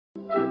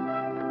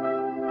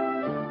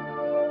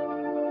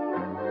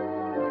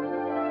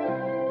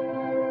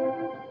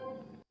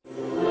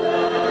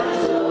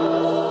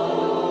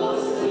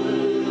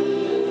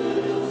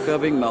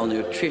curbing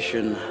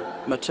malnutrition,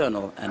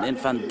 maternal and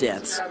infant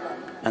deaths,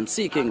 and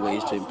seeking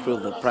ways to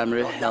improve the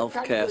primary health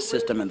care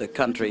system in the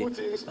country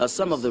are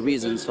some of the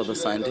reasons for the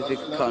scientific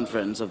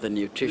conference of the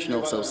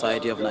Nutritional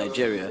Society of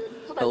Nigeria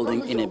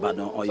holding in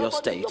Ibadan, Oyo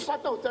State.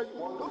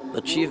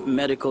 The Chief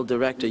Medical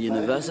Director,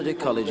 University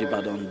College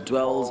Ibadan,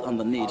 dwells on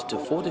the need to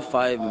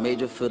fortify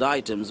major food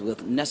items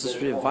with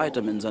necessary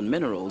vitamins and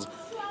minerals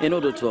in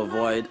order to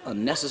avoid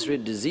unnecessary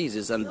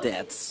diseases and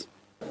deaths.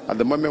 At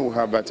the moment we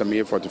have vitamin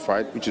A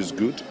fortified, which is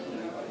good.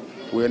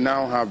 We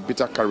now have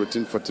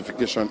beta-carotene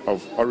fortification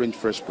of orange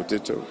fresh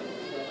potato,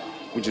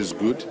 which is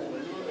good.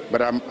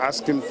 But I'm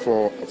asking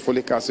for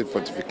folic acid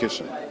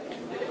fortification,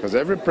 because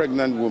every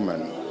pregnant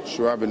woman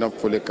should have enough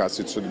folic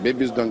acid so the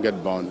babies don't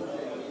get born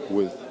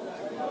with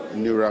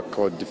neural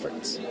cord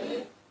defects.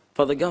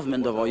 For the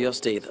government of Oyo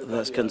State,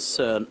 there's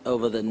concern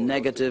over the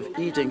negative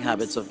eating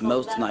habits of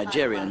most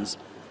Nigerians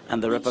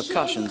and the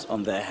repercussions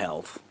on their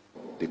health.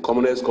 The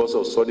commonest cause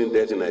of sudden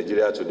death in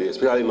Nigeria today,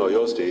 especially in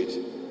Oyo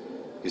State,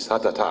 is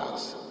heart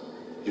attacks,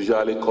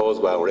 usually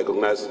caused by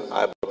unrecognized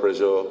high blood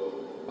pressure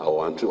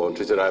or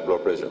untreated high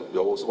blood pressure. We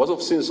have also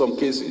seen some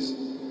cases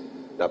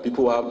that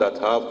people have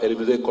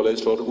elevated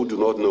cholesterol who do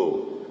not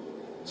know.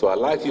 So I'd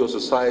like your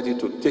society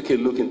to take a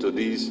look into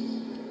this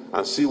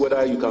and see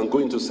whether you can go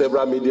into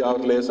several media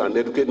outlets and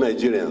educate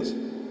Nigerians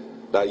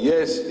that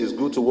yes, it's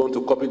good to want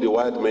to copy the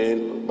white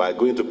men by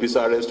going to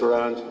pizza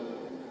restaurant,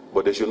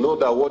 but they should know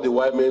that what the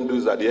white men do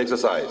is that they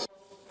exercise.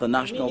 The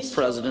national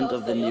president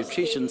of the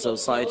Nutrition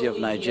Society of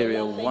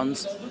Nigeria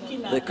wants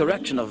the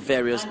correction of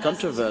various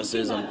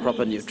controversies on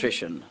proper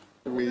nutrition.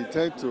 We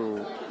tend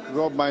to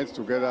rub minds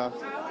together,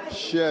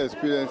 share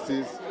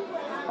experiences,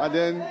 and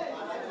then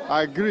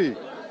agree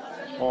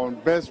on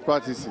best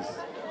practices,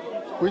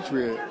 which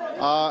will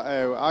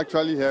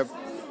actually help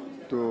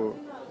to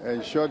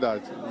ensure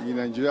that in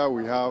Nigeria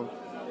we have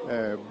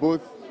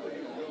both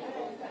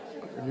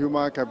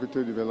human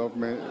capital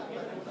development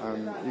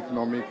and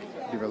economic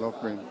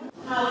development.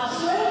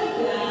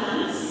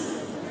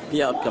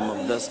 The outcome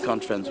of this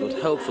conference would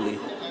hopefully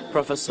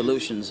proffer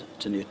solutions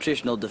to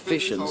nutritional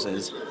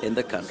deficiencies in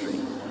the country.